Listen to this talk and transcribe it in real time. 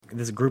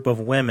this group of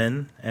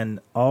women, and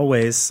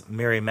always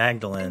Mary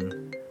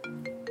Magdalene.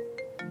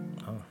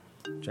 Oh,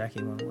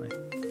 Jackie went away.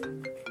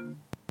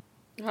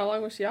 How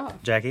long was she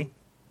off? Jackie?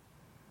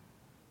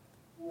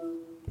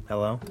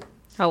 Hello?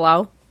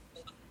 Hello?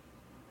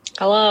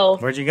 Hello.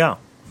 Where'd you go?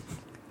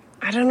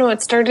 I don't know.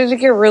 It started to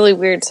get really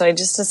weird, so I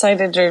just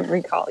decided to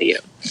recall you.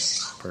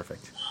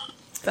 Perfect.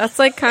 That's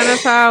like kind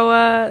of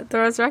how the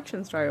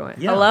resurrection story went.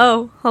 Yeah.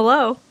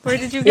 Hello. Where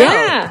did you go?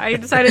 Yeah. I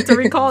decided to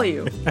recall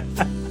you.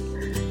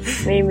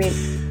 Maybe.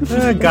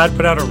 God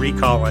put out a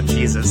recall on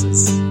Jesus,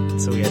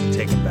 so we had to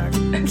take him back.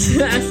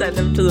 Send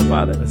him to the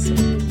Father.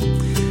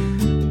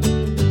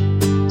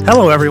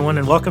 Hello, everyone,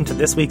 and welcome to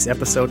this week's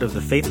episode of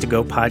the Faith to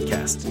Go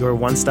podcast, your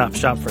one-stop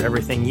shop for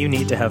everything you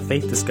need to have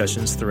faith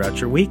discussions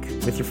throughout your week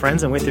with your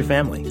friends and with your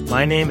family.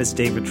 My name is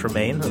David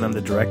Tremaine, and I'm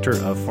the Director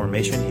of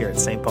Formation here at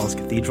St. Paul's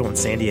Cathedral in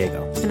San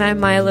Diego. And I'm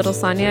Maya Little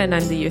Sonia, and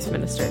I'm the youth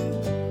minister.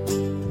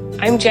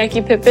 I'm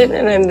Jackie Pippin,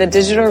 and I'm the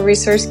Digital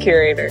Resource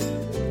Curator.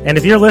 And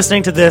if you're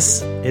listening to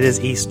this, it is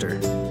Easter.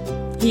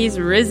 He's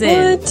risen.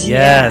 What?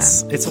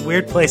 Yes. Yeah. It's a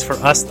weird place for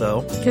us,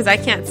 though. Because I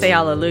can't say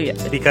hallelujah.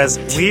 Because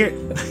we're...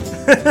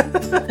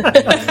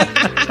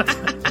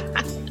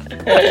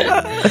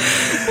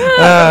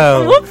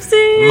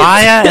 Whoopsie.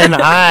 Maya and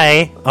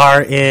I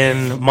are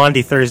in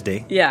Maundy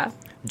Thursday. Yeah.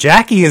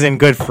 Jackie is in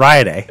Good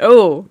Friday.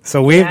 Oh.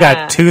 So we've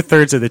got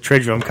 2/3 of the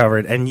Triduum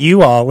covered, and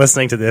you all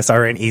listening to this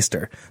are in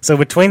Easter. So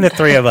between the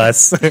three of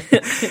us,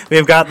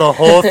 we've got the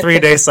whole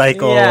 3-day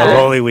cycle of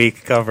Holy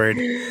Week covered.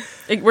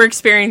 We're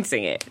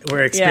experiencing it.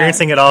 We're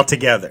experiencing it all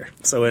together.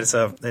 So it's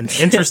an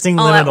interesting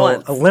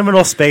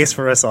liminal space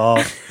for us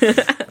all.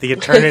 The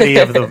eternity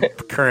of the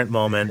current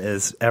moment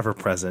is ever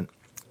present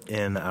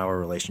in our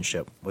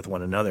relationship with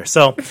one another.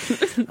 So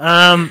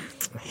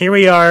here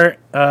we are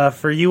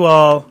for you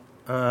all.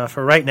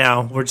 For right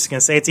now, we're just going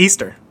to say it's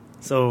Easter.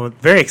 So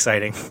very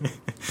exciting.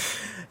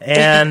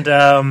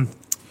 And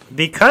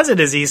because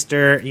it is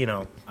Easter,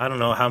 I don't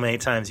know how many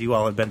times you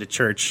all have been to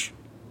church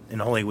in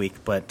Holy Week,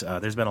 but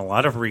there's been a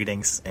lot of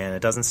readings, and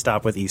it doesn't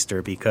stop with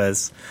Easter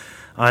because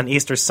on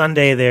Easter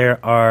Sunday there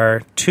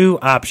are 2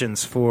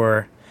 options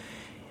for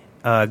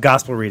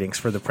gospel readings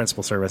for the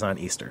principal service on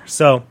Easter.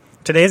 So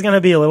today's going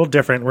to be a little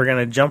different. We're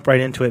going to jump right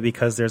into it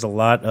because there's a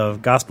lot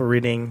of gospel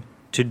reading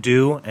to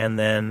do and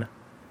then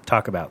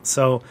talk about.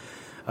 So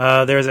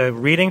there's a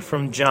reading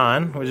from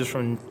John, which is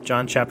from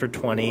John chapter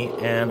 20,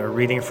 and a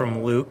reading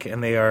from Luke,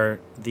 and they are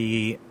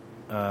the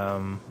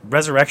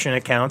resurrection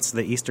accounts,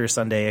 the Easter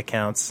Sunday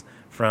accounts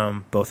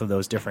from both of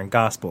those different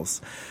Gospels.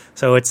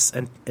 So it's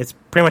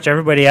pretty much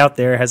everybody out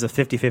there has a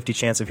 50-50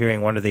 chance of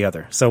hearing one or the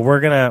other. So we're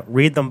going to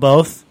read them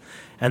both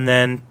and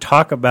then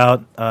talk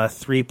about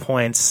 3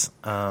 points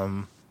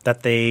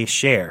that they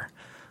share,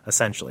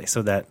 essentially,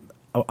 so that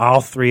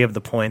all 3 of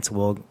the points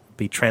will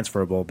be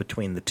transferable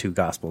between the 2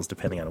 Gospels,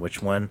 depending on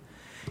which one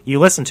you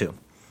listen to.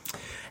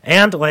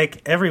 And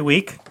like every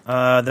week,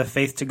 the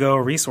Faith to Go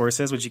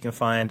resources, which you can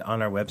find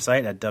on our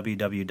website at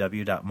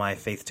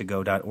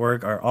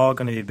www.myfaithtogo.org, are all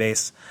going to be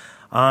based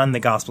on the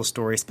gospel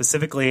story,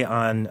 specifically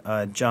on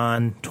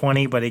John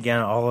 20. But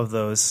again, all of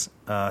those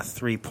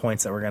 3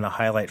 points that we're going to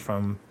highlight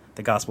from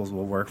the Gospels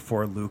will work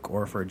for Luke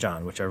or for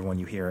John, whichever one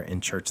you hear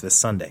in church this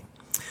Sunday.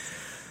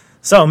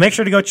 So make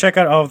sure to go check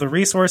out all of the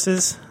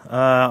resources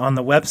on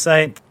the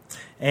website.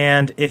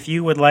 And if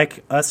you would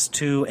like us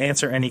to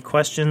answer any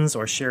questions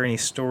or share any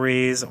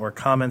stories or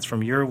comments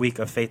from your week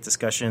of faith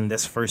discussion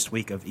this first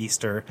week of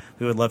Easter,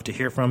 we would love to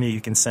hear from you. You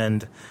can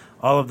send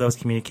all of those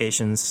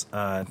communications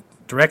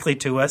directly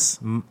to us,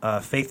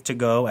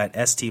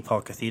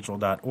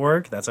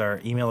 faith2go@stpaulcathedral.org. That's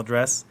our email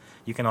address.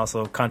 You can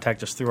also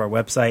contact us through our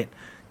website,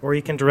 or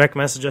you can direct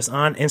message us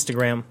on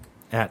Instagram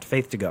at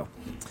faith2go.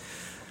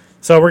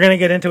 So we're going to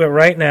get into it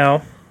right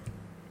now.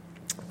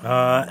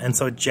 And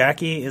so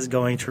Jackie is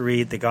going to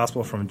read the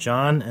Gospel from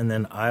John, and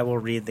then I will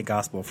read the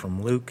Gospel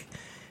from Luke,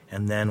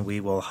 and then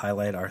we will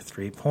highlight our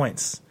 3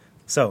 points.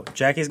 So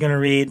Jackie's going to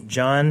read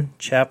John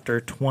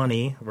chapter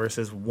 20,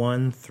 verses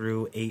 1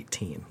 through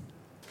 18.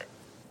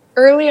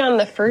 Early on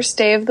the first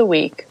day of the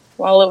week,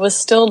 while it was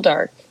still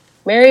dark,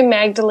 Mary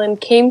Magdalene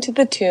came to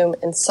the tomb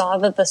and saw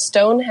that the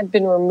stone had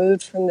been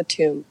removed from the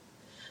tomb.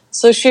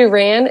 So she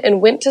ran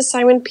and went to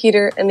Simon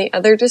Peter and the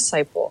other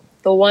disciple,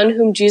 the one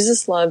whom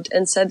Jesus loved,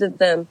 and said to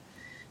them,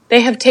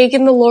 "They have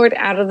taken the Lord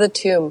out of the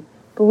tomb,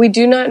 but we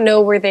do not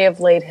know where they have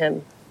laid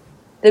him."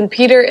 Then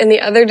Peter and the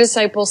other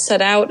disciple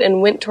set out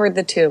and went toward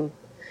the tomb.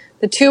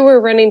 The 2 were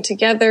running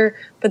together,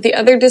 but the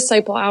other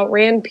disciple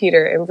outran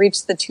Peter and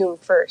reached the tomb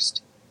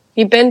first.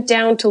 He bent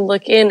down to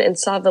look in and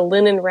saw the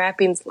linen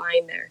wrappings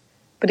lying there,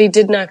 but he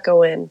did not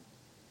go in.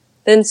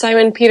 Then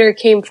Simon Peter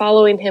came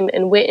following him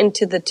and went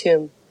into the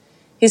tomb.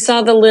 He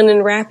saw the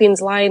linen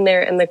wrappings lying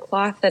there and the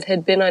cloth that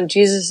had been on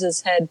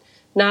Jesus' head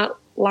not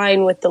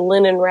lying with the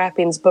linen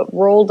wrappings, but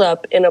rolled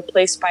up in a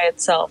place by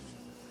itself.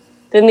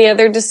 Then the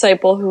other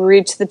disciple who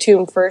reached the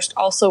tomb first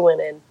also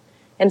went in,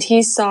 and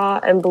he saw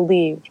and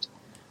believed.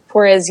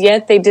 For as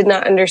yet they did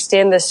not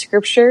understand the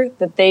scripture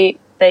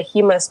that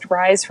he must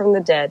rise from the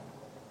dead.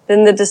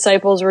 Then the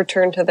disciples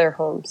returned to their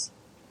homes.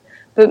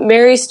 But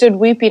Mary stood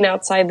weeping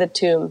outside the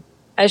tomb.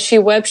 As she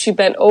wept, she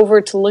bent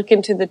over to look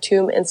into the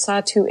tomb and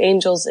saw two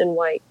angels in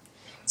white,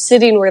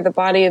 sitting where the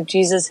body of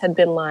Jesus had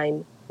been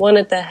lying, one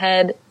at the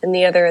head and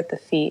the other at the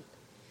feet.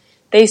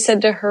 They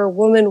said to her,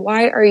 "Woman,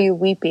 why are you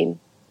weeping?"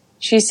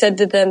 She said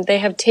to them, "They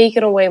have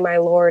taken away my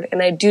Lord,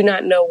 and I do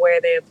not know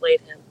where they have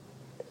laid him."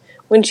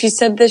 When she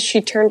said this,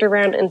 she turned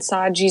around and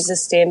saw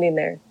Jesus standing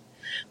there.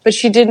 But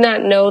she did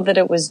not know that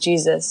it was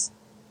Jesus.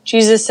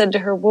 Jesus said to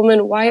her,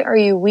 "Woman, why are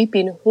you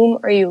weeping? Whom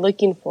are you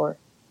looking for?"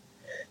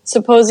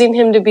 Supposing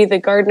him to be the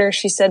gardener,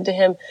 she said to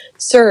him,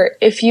 "Sir,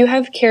 if you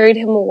have carried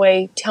him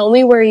away, tell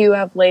me where you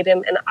have laid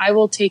him, and I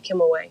will take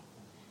him away."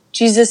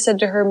 Jesus said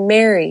to her,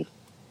 "Mary."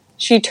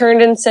 She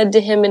turned and said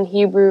to him in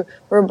Hebrew,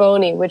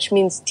 "Rabboni," which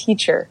means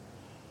teacher.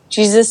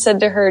 Jesus said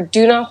to her,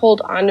 "Do not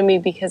hold on to me,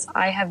 because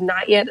I have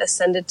not yet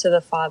ascended to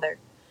the Father.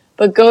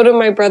 But go to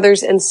my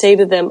brothers and say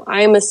to them,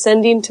 I am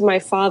ascending to my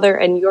Father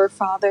and your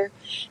Father,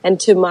 and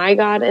to my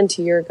God and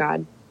to your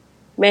God."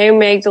 Mary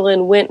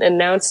Magdalene went and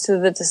announced to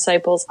the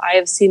disciples, "I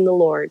have seen the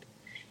Lord."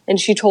 And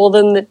she told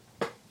them that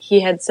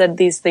he had said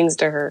these things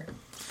to her.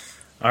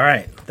 All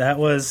right, that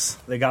was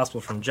the gospel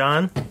from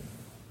John.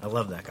 I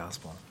love that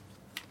gospel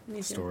Me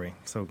too. story.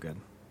 So good.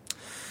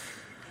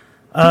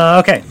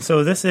 Okay,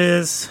 so this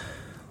is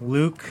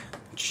Luke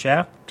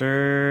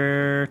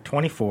chapter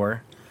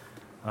 24,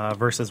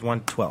 verses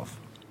 1 to 12.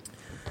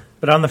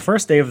 But on the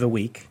first day of the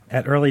week,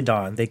 at early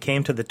dawn, they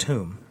came to the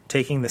tomb,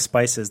 taking the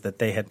spices that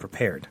they had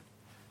prepared.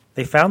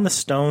 They found the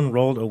stone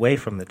rolled away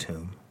from the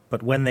tomb,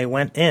 but when they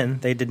went in,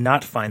 they did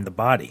not find the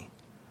body.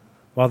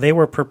 While they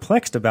were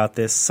perplexed about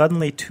this,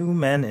 suddenly two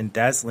men in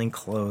dazzling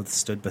clothes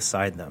stood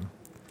beside them.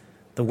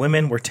 The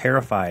women were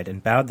terrified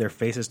and bowed their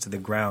faces to the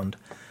ground.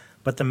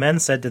 But the men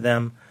said to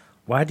them,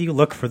 "Why do you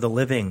look for the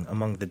living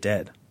among the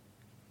dead?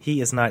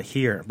 He is not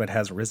here, but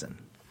has risen.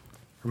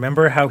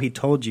 Remember how he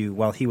told you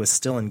while he was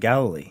still in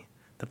Galilee,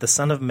 that the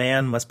Son of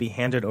Man must be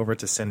handed over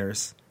to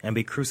sinners and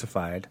be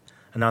crucified,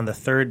 and on the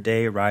third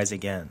day rise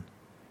again."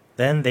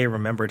 Then they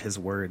remembered his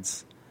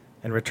words,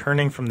 and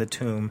returning from the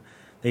tomb,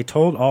 they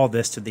told all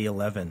this to the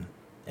 11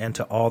 and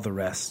to all the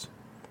rest.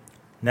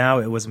 Now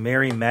it was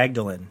Mary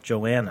Magdalene,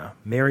 Joanna,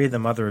 Mary the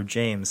mother of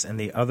James, and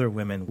the other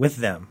women with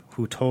them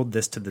who told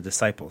this to the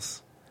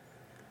disciples.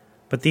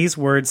 But these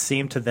words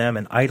seemed to them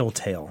an idle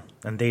tale,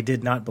 and they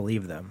did not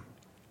believe them.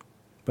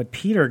 But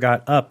Peter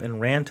got up and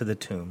ran to the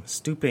tomb,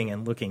 stooping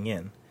and looking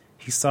in.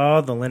 He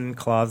saw the linen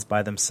cloths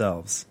by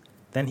themselves.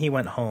 Then he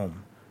went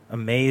home,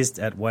 amazed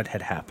at what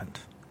had happened.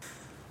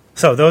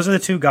 So those are the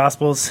two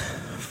Gospels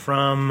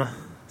from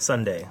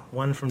Sunday.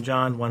 One from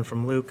John, one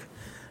from Luke.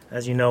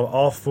 As you know,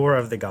 all four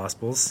of the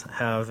Gospels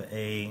have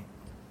a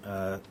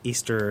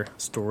Easter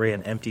story,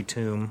 an empty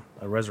tomb,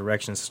 a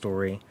resurrection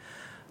story,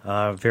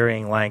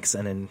 varying lengths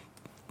and in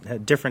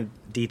different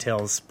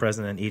details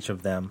present in each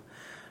of them.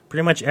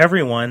 Pretty much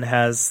everyone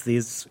has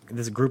this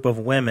group of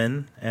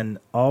women, and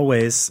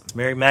always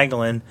Mary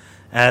Magdalene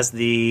as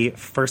the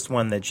first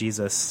one that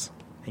Jesus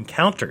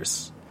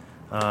encounters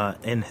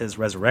in his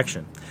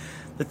resurrection.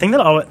 The thing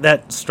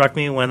that struck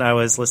me when I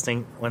was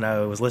listening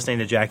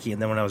to Jackie,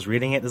 and then when I was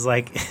reading it, is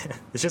like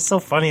it's just so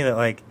funny that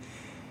like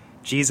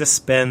Jesus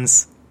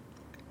spends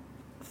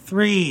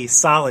 3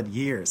 solid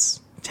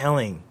years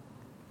telling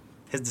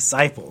his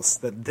disciples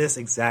that this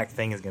exact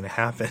thing is going to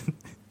happen,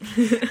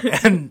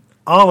 and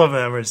all of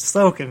them are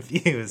so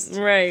confused,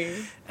 Right.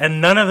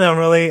 and none of them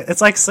really.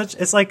 It's like such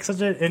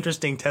an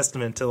interesting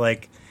testament to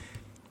like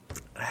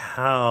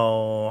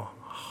how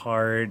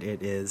hard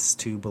it is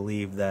to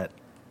believe that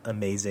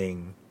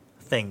amazing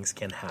things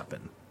can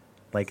happen.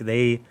 Like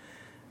they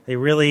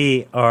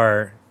really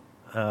are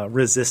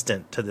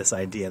resistant to this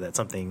idea that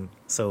something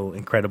so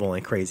incredible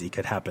and crazy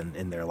could happen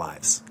in their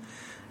lives,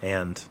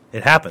 and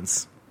it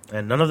happens,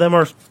 and none of them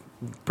are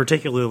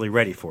particularly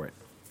ready for it.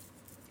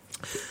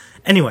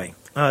 Anyway,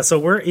 so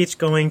we're each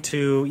going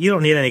to. You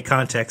don't need any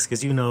context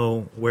because you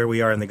know where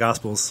we are in the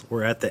Gospels.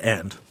 We're at the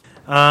end.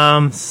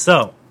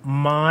 So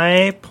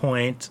my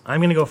point. I'm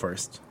going to go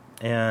first.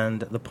 And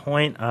the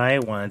point I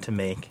wanted to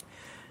make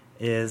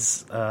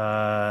is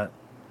kind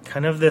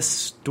of this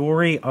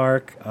story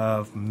arc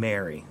of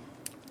Mary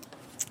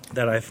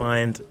that I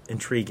find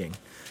intriguing.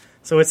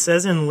 So it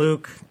says in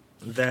Luke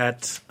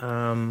that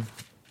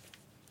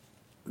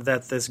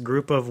that this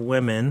group of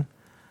women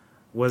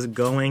was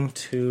going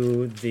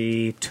to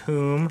the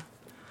tomb.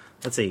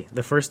 Let's see,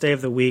 the first day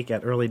of the week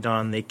at early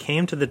dawn, they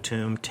came to the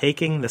tomb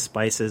taking the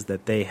spices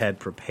that they had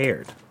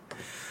prepared.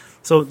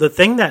 So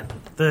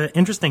the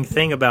interesting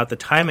thing about the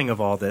timing of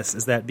all this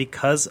is that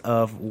because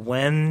of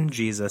when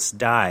Jesus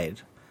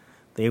died,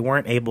 they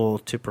weren't able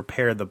to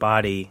prepare the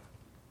body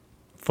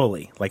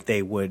fully like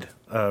they would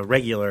a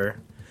regular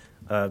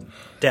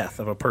death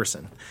of a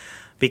person,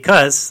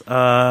 because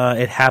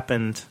it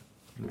happened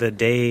the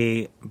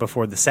day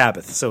before the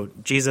Sabbath. So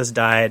Jesus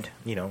died,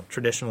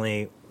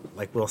 traditionally,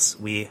 like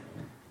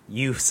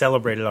you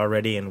celebrated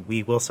already, and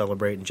we will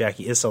celebrate, and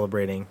Jackie is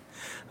celebrating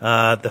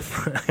on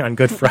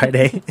Good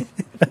Friday.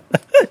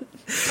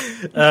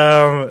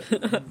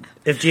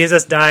 If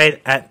Jesus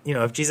died at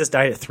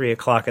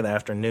 3:00 in the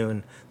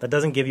afternoon, that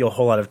doesn't give you a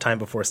whole lot of time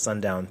before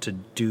sundown to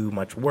do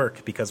much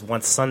work, because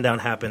once sundown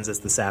happens, it's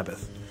the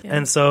Sabbath. Yeah.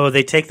 And so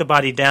they take the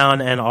body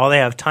down, and all they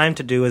have time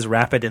to do is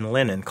wrap it in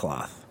linen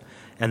cloth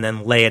and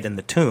then lay it in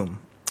the tomb.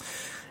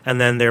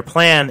 And then their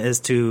plan is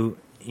to,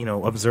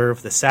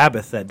 observe the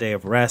Sabbath, that day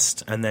of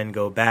rest, and then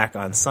go back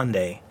on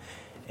Sunday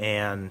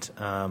and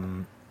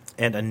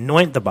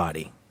anoint the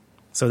body.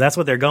 So that's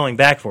what they're going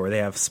back for. They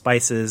have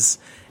spices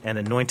and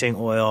anointing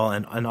oil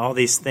and all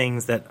these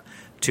things that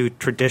to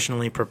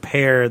traditionally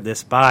prepare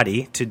this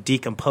body to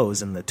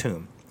decompose in the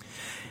tomb.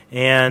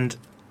 And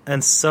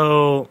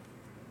so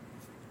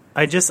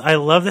I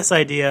love this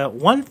idea.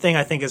 One thing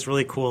I think is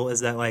really cool is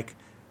that, like,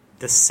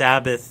 the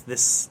Sabbath,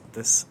 this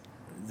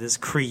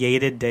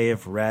created day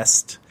of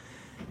rest,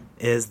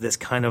 is this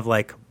kind of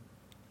like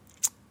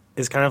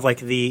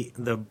the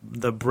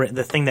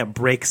thing that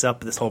breaks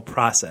up this whole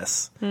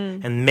process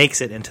and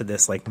makes it into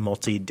this like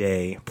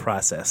multi-day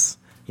process.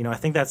 I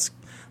think that's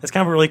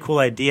kind of a really cool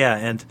idea,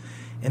 and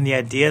the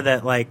idea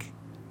that like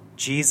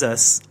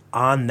Jesus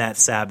on that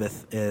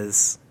Sabbath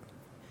is,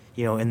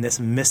 in this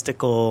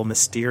mystical,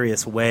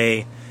 mysterious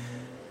way,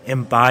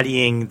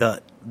 embodying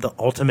the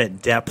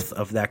ultimate depth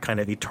of that kind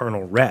of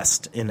eternal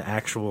rest in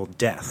actual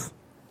death,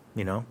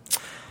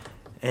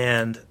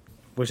 and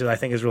which I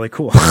think is really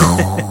cool.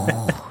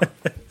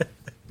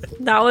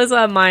 That was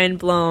a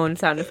mind-blown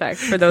sound effect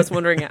for those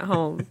wondering at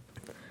home.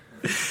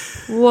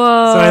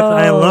 Whoa. So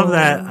I love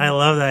that. I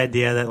love the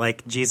idea that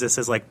like Jesus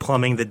is like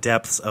plumbing the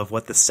depths of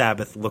what the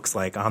Sabbath looks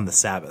like on the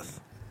Sabbath.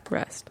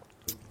 Rest.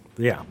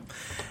 Yeah.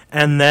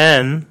 And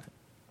then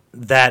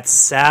that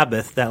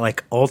Sabbath, that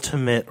like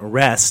ultimate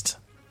rest,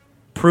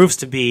 proves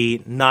to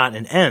be not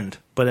an end,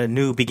 but a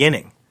new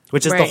beginning,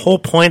 which is the whole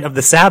point of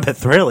the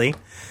Sabbath, really,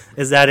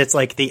 is that it's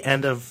like the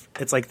end of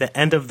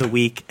the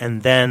week,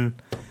 and then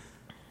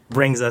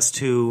brings us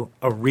to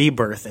a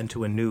rebirth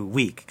into a new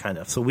week, kind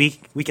of. So we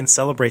can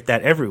celebrate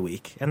that every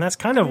week, and that's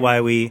kind of why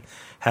we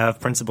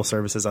have principal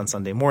services on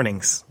Sunday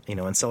mornings,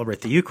 and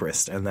celebrate the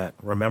Eucharist and that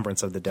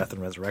remembrance of the death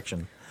and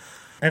resurrection.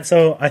 And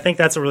so I think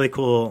that's a really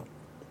cool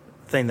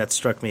thing that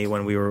struck me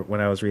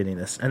when I was reading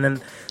this. And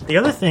then the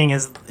other thing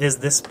is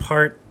this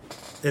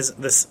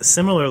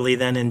similarly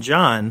then in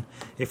John,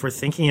 if we're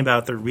thinking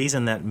about the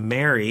reason that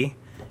Mary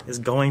is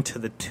going to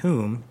the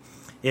tomb,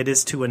 it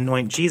is to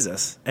anoint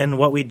Jesus. And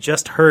what we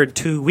just heard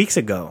 2 weeks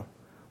ago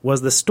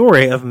was the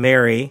story of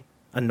Mary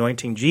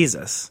anointing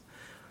Jesus.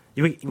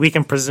 We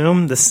can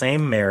presume the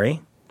same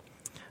Mary.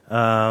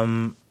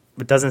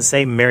 It doesn't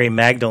say Mary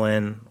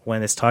Magdalene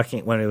when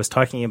it was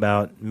talking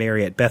about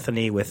Mary at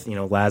Bethany with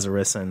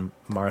Lazarus and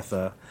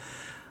Martha.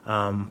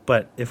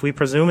 But if we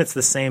presume it's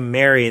the same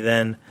Mary,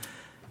 then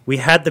we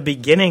had the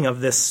beginning of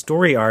this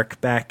story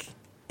arc back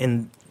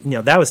in,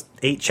 that was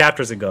 8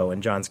 chapters ago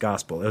in John's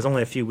Gospel. It was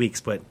only a few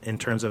weeks, but in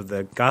terms of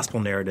the Gospel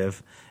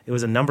narrative, it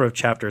was a number of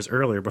chapters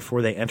earlier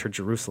before they entered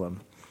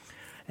Jerusalem.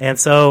 And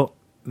so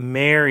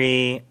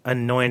Mary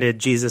anointed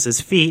Jesus'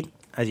 feet,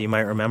 as you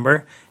might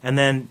remember, and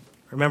then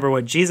remember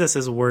what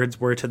Jesus' words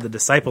were to the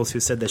disciples who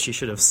said that she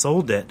should have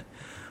sold it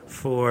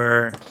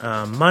for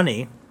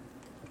money,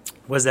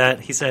 was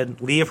that he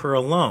said, "Leave her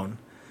alone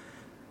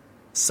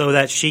so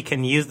that she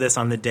can use this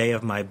on the day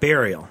of my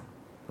burial."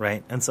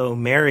 Right? And so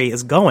Mary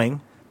is going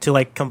to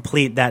like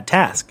complete that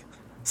task.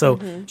 So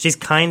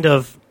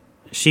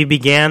she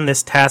began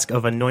this task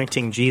of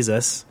anointing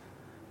Jesus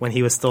when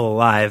he was still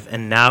alive,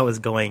 and now is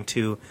going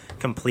to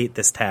complete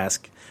this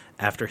task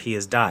after he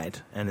has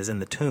died and is in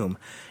the tomb.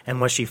 And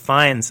what she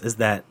finds is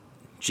that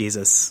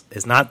Jesus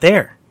is not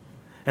there.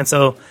 And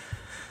so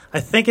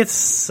I think it's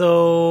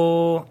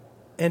so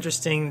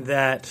interesting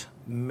that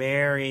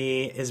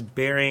Mary is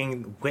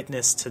bearing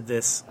witness to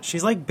this.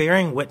 She's like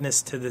bearing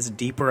witness to this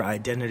deeper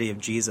identity of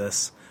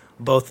Jesus,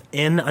 both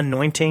in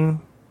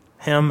anointing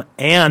him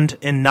and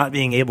in not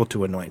being able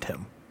to anoint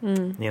him,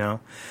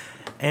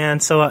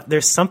 And so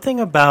there's something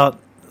about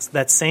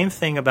that same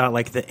thing about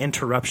like the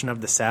interruption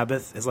of the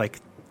Sabbath is like,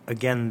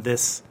 again,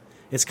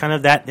 it's kind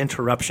of that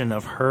interruption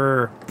of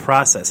her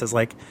process. Is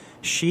like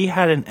she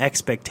had an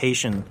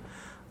expectation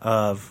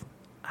of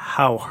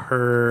how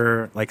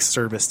her like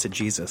service to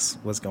Jesus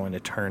was going to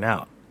turn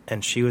out,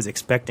 and she was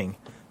expecting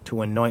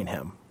to anoint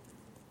him.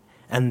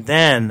 And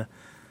then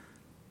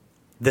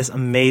this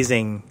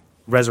amazing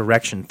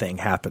resurrection thing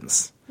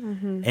happens,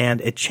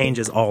 and it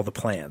changes all the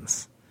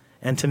plans.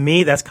 And to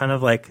me, that's kind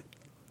of like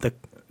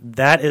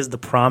that is the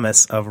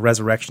promise of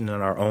resurrection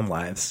in our own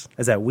lives,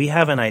 is that we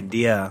have an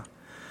idea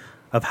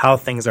of how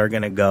things are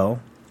going to go,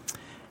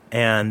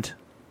 and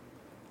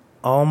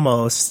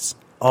almost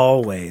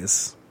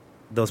always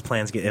those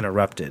plans get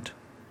interrupted,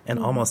 and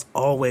almost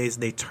always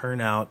they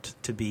turn out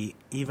to be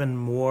even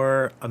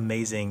more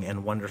amazing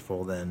and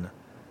wonderful than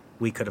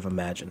we could have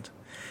imagined.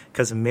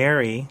 Because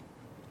Mary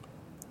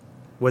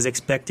was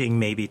expecting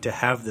maybe to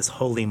have this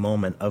holy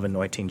moment of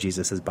anointing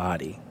Jesus'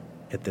 body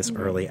at this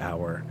early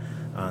hour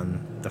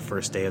on the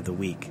first day of the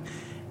week.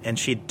 And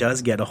she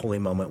does get a holy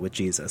moment with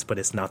Jesus, but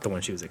it's not the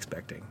one she was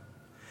expecting.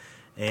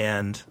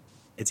 And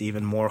it's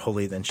even more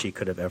holy than she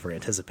could have ever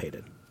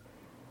anticipated.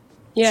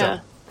 Yeah.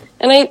 So.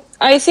 And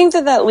I think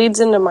that leads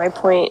into my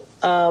point.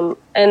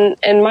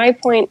 And my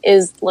point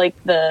is like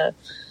the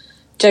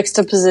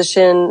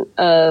juxtaposition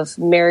of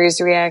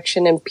Mary's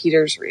reaction and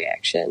Peter's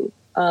reaction.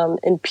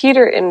 And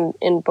Peter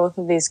in both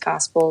of these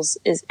gospels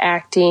is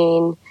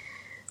acting,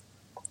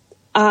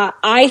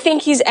 I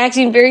think he's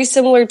acting very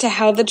similar to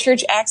how the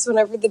church acts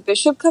whenever the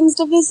bishop comes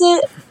to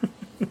visit.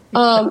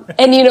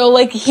 And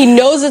like he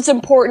knows it's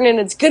important and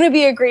it's going to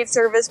be a great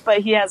service,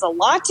 but he has a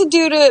lot to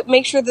do to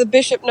make sure the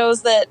bishop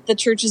knows that the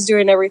church is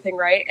doing everything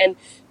right. And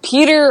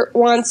Peter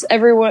wants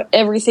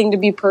everything to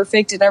be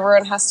perfect and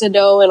everyone has to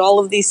know, and all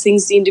of these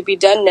things need to be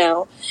done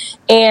now.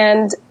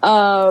 And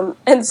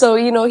so,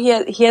 he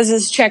has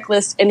his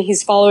checklist and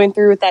he's following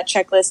through with that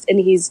checklist and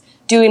he's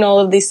doing all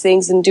of these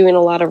things and doing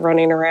a lot of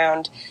running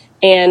around.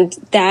 And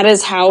that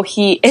is how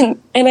and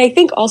I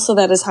think also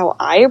that is how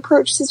I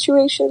approach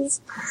situations.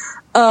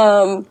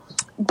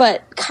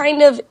 But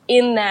kind of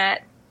in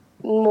that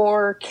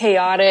more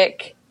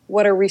chaotic,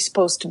 what are we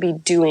supposed to be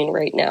doing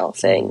right now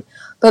thing.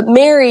 But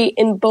Mary,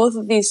 in both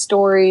of these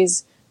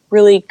stories,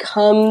 really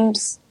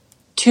comes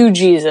to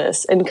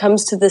Jesus and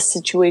comes to this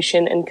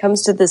situation and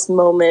comes to this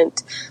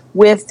moment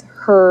with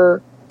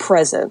her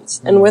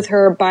presence and with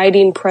her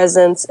abiding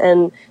presence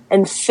and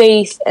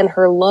faith and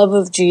her love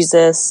of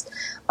Jesus.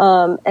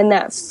 And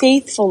that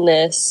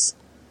faithfulness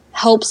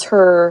helps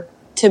her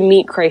to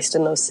meet Christ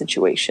in those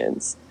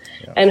situations.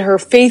 Yeah. And her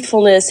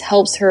faithfulness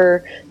helps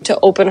her to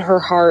open her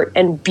heart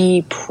and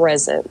be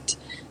present.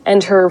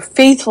 And her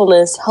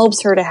faithfulness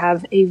helps her to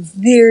have a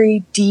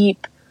very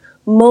deep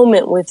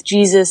moment with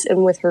Jesus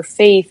and with her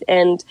faith.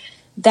 And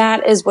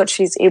that is what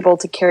she's able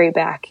to carry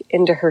back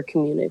into her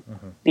community.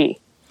 Mm-hmm.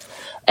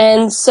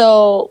 And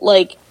so,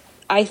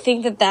 I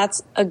think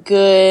that's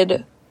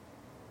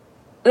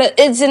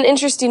it's an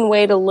interesting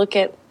way to look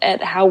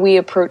at how we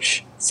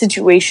approach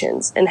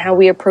situations and how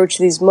we approach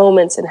these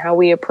moments and how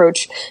we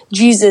approach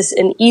Jesus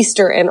and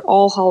Easter and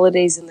all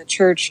holidays in the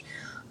church.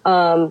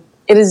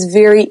 It is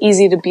very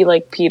easy to be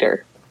like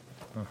Peter.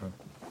 Mm-hmm.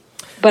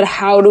 But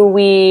how do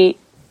we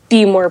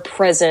be more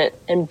present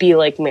and be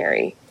like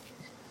Mary?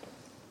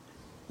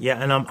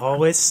 Yeah, and I'm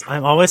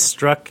always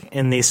struck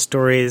in these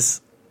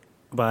stories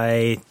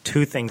by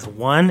two things.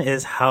 One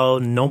is how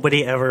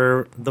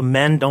the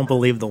men don't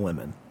believe the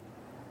women.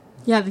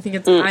 Yeah, they think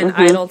it's an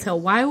idle tale.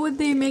 Why would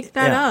they make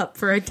that up?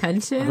 For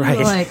attention? Right.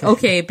 Like,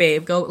 okay,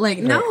 babe, go. Like,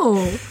 right.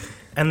 No.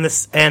 And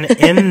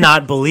in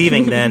not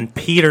believing, then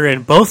Peter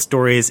in both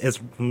stories is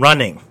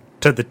running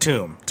to the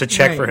tomb to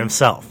check for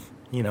himself.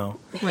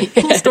 Like,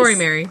 cool story,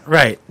 Mary.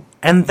 Right,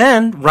 and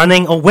then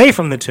running away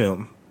from the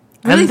tomb,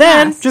 really and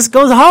then fast. Just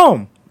goes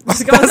home.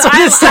 That's what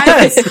it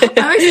says.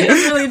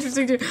 It's really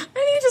interesting too. And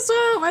he just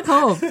went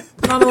home,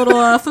 put on a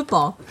little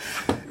football.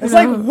 It's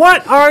like,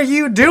 what are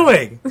you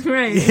doing?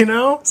 Right.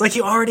 It's like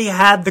you already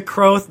had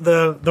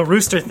the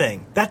rooster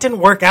thing. That didn't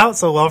work out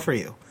so well for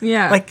you.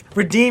 Yeah. Like,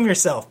 redeem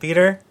yourself,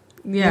 Peter.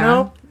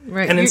 Yeah.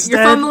 Right. And you're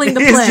fumbling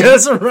the play. He's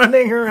just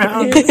running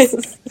around.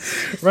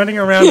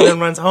 And then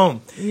runs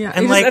home. Yeah.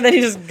 And then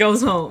he just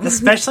goes home.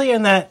 Especially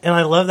in that, and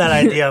I love that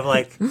idea of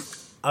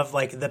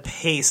the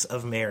pace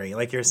of Mary,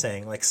 like you're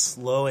saying, like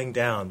slowing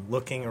down,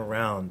 looking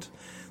around,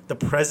 the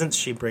presence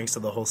she brings to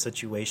the whole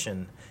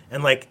situation,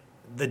 and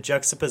the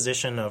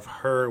juxtaposition of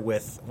her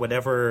with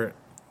whatever,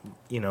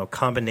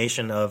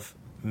 combination of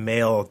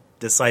male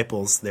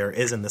disciples there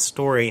is in the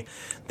story.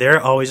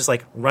 They're always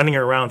just running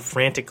around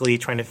frantically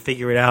trying to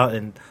figure it out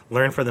and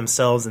learn for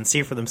themselves and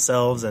see for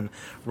themselves and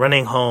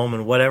running home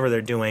and whatever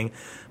they're doing.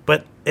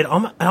 But it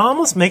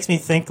almost makes me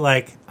think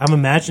I'm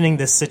imagining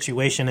this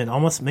situation. It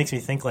almost makes me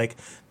think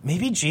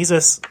maybe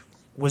Jesus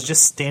was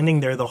just standing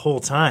there the whole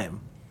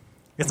time.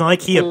 It's not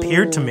like he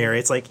appeared to Mary.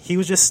 It's like he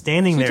was just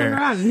standing there. Turned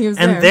around and he was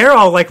and there. They're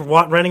all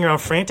running around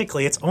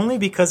frantically. It's only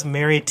because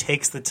Mary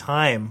takes the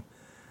time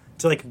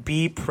to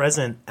be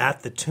present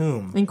at the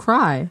tomb. And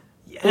cry.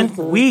 And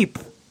weep.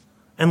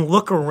 And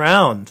look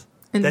around.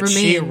 And that remain.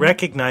 She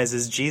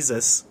recognizes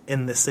Jesus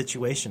in this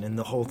situation, in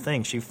the whole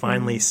thing. She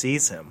finally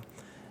sees him.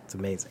 It's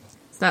amazing.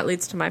 So that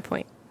leads to my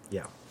point.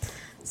 Yeah.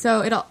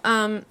 So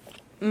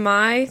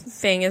my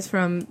thing is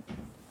from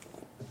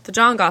the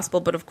John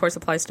Gospel, but of course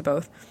applies to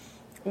both,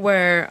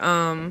 where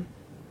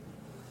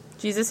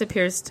Jesus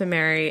appears to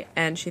Mary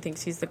and she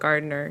thinks he's the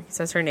gardener. He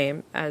says her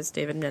name, as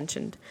David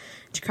mentioned.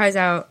 She cries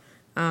out,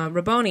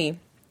 Rabboni,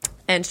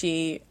 and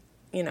she,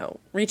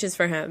 reaches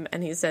for him,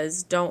 and he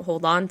says, "Don't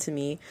hold on to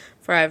me,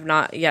 for I have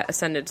not yet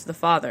ascended to the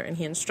Father." And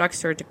he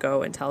instructs her to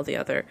go and tell the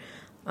other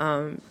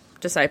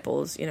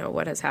disciples,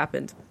 what has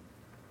happened.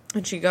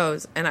 And she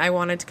goes, and I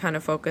wanted to kind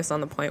of focus on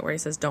the point where he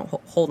says, "Don't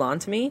hold on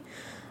to me."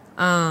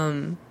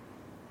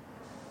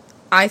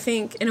 I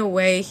think in a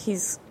way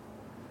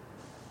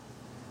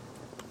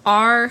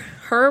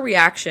her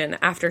reaction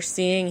after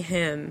seeing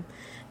him,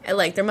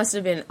 there must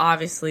have been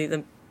obviously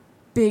the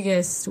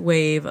biggest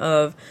wave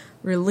of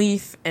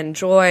relief and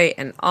joy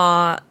and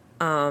awe,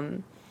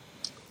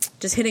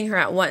 just hitting her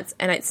at once.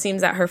 And it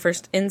seems that her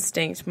first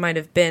instinct might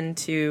have been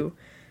to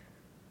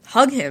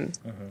hug him,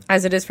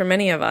 as it is for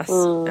many of us.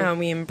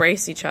 We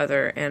embrace each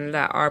other, and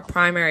that our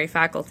primary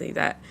faculty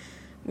that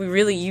we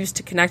really use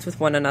to connect with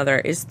one another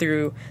is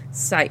through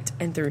sight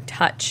and through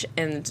touch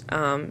and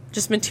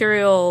just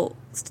material,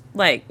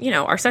 like,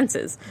 our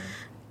senses.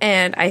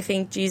 And I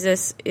think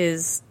Jesus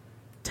is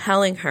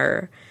telling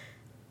her,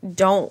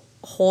 don't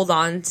hold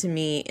on to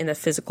me in a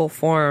physical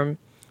form,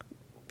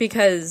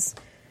 because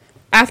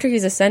after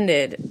he's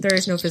ascended, there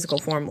is no physical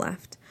form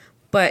left,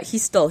 but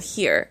he's still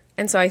here.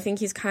 And so I think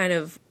he's kind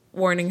of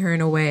warning her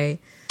in a way,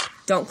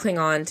 don't cling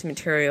on to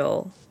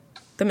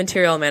the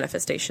material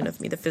manifestation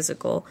of me, the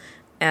physical.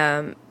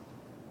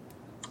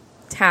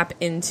 Tap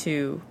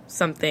into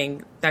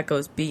something that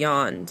goes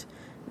beyond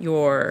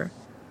your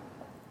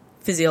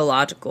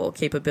physiological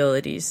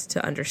capabilities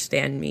to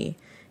understand me.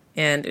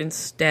 And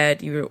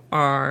instead you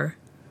are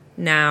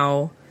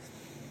now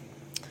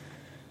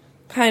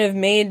kind of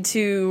made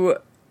to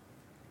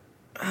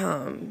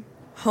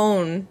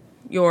hone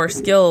your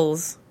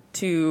skills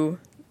to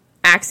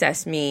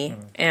access me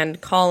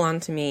and call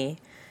onto me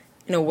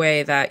in a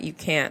way that you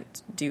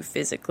can't do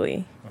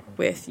physically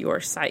with your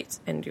sight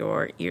and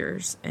your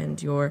ears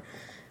and your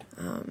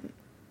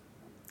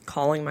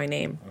calling my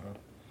name.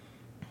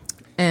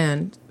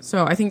 And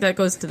so I think that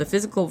goes to the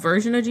physical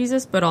version of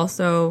Jesus, but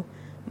also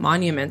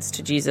monuments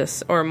to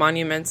Jesus or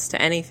monuments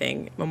to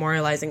anything,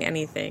 memorializing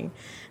anything.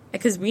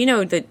 Because we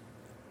know that,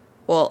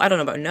 well, I don't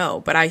know about know,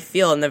 but I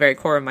feel in the very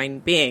core of my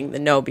being, the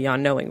know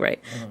beyond knowing,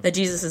 right? That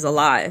Jesus is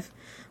alive.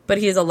 But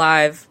he is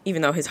alive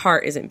even though his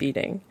heart isn't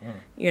beating,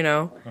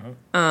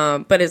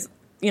 but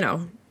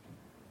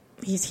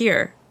he's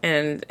here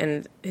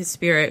and his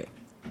spirit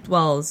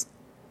dwells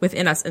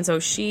within us. And so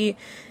she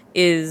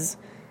is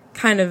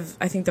kind of,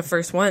 I think, the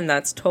first one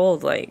that's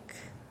told, like,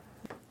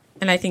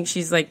 and I think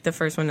she's like the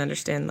first one to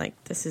understand,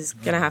 like, this is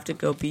going to have to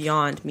go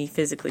beyond me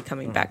physically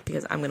coming back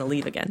because I'm going to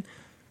leave again.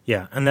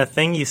 Yeah. And the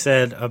thing you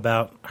said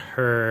about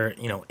her,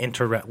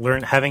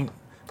 having,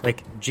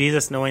 like,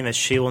 Jesus knowing that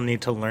she will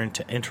need to learn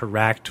to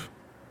interact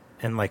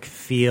and, like,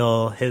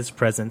 feel his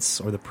presence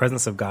or the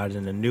presence of God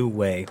in a new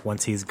way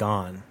once he's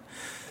gone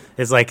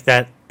is like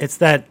that. It's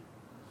that,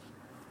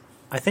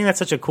 I think that's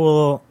such a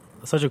cool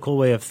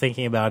way of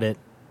thinking about it,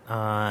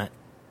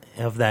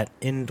 of that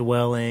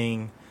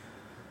indwelling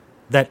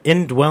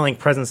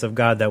presence of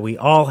God that we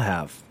all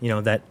have,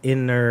 that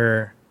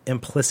inner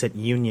implicit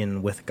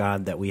union with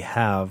God that we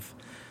have.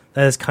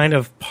 That is kind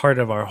of part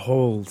of our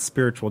whole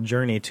spiritual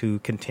journey to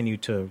continue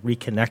to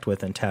reconnect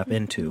with and tap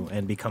into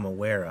and become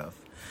aware of.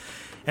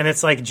 And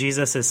it's like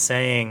Jesus is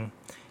saying,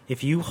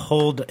 if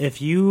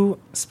you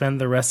spend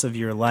the rest of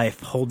your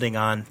life holding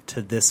on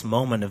to this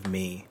moment of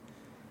me,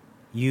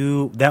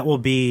 that will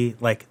be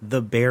like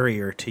the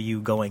barrier to you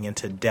going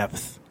into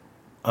depth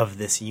of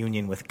this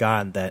union with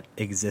God that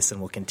exists and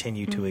will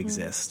continue to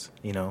exist,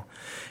 And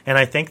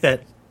I think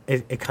that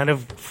it kind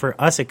of, for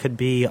us, it could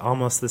be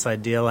almost this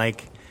idea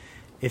like,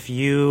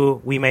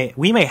 we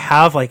may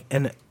have like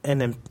an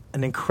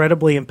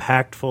incredibly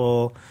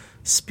impactful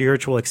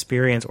spiritual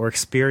experience or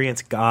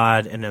experience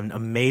God in an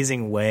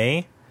amazing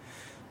way,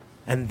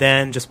 and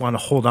then just want to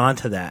hold on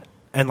to that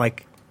and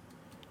like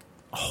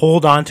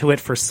hold on to it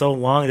for so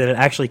long that it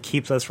actually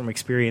keeps us from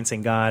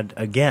experiencing God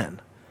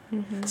again.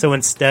 So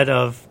instead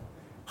of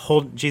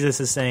Jesus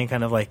is saying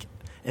kind of like,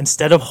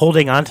 instead of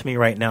holding on to me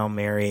right now,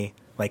 Mary,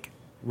 like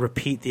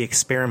repeat the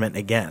experiment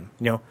again,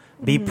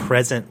 be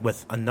present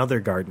with another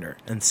gardener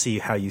and see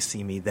how you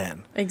see me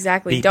then.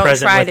 Exactly. Be Don't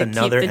present try with to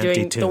another keep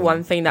doing the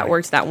one thing that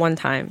works that one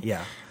time.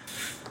 Yeah.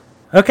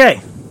 Okay.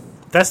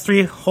 That's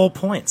 3 whole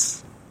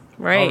points.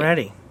 Right.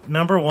 Already.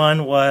 Number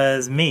 1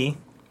 was me.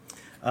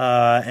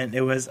 And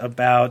it was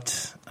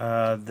about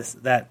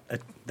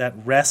that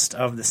rest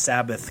of the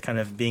Sabbath kind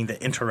of being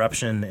the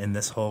interruption in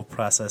this whole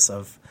process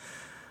of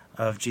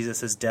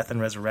Jesus' death and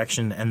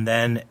resurrection. And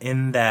then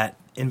in that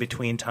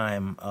in-between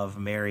time of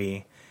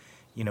Mary,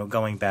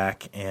 going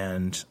back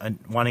and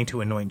wanting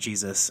to anoint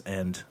Jesus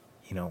and,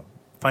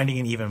 finding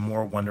an even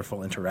more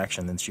wonderful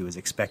interaction than she was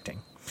expecting.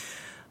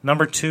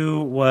 Number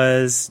 2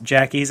 was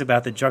Jackie's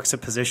about the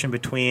juxtaposition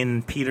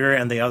between Peter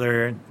and the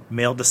other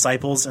male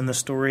disciples in the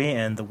story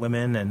and the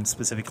women, and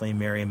specifically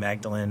Mary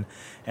Magdalene,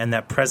 and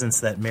that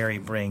presence that Mary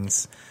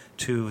brings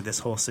to this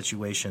whole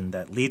situation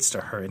that leads to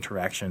her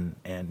interaction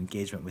and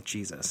engagement with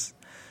Jesus.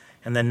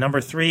 And then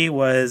number 3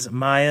 was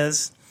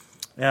Maya's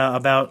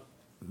about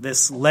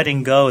this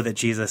letting go that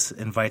Jesus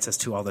invites us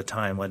to all the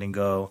time, letting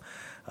go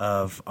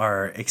of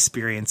our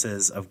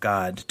experiences of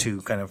God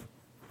to kind of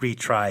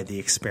retry the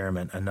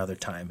experiment another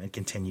time and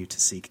continue to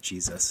seek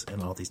Jesus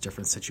in all these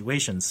different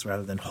situations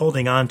rather than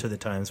holding on to the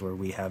times where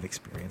we have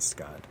experienced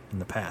God in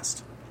the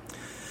past.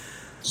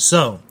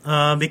 So,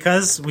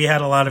 because we had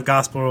a lot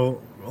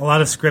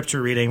of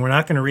scripture reading, we're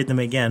not going to read them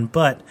again,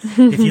 but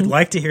if you'd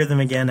like to hear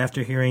them again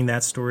after hearing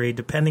that story,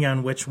 depending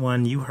on which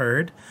one you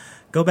heard,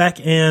 go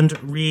back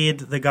and read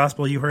the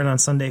gospel you heard on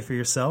Sunday for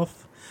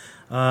yourself,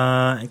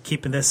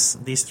 keeping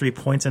these 3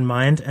 points in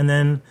mind, and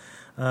then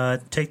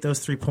take those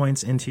 3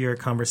 points into your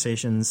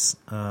conversations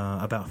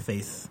about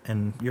faith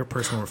and your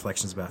personal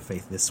reflections about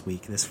faith this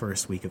week, this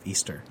first week of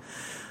Easter.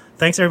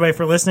 Thanks, everybody,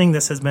 for listening.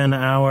 This has been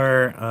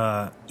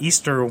our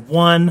Easter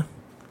 1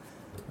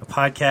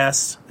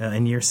 podcast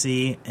in Year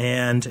C.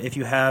 And if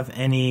you have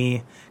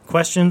any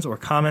questions or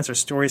comments or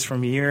stories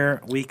from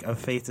your week of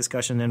faith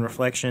discussion and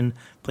reflection,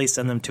 please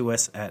send them to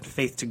us at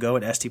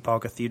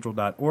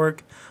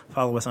faith2go@stpaulcathedral.org.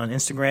 Follow us on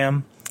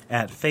Instagram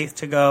at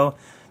faith2go.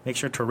 Make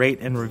sure to rate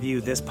and review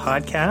this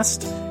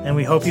podcast. And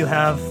we hope you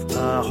have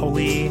a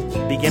holy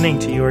beginning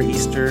to your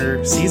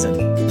Easter season.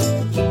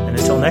 And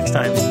until next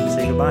time,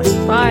 say goodbye.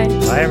 Bye.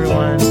 Bye,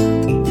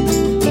 everyone.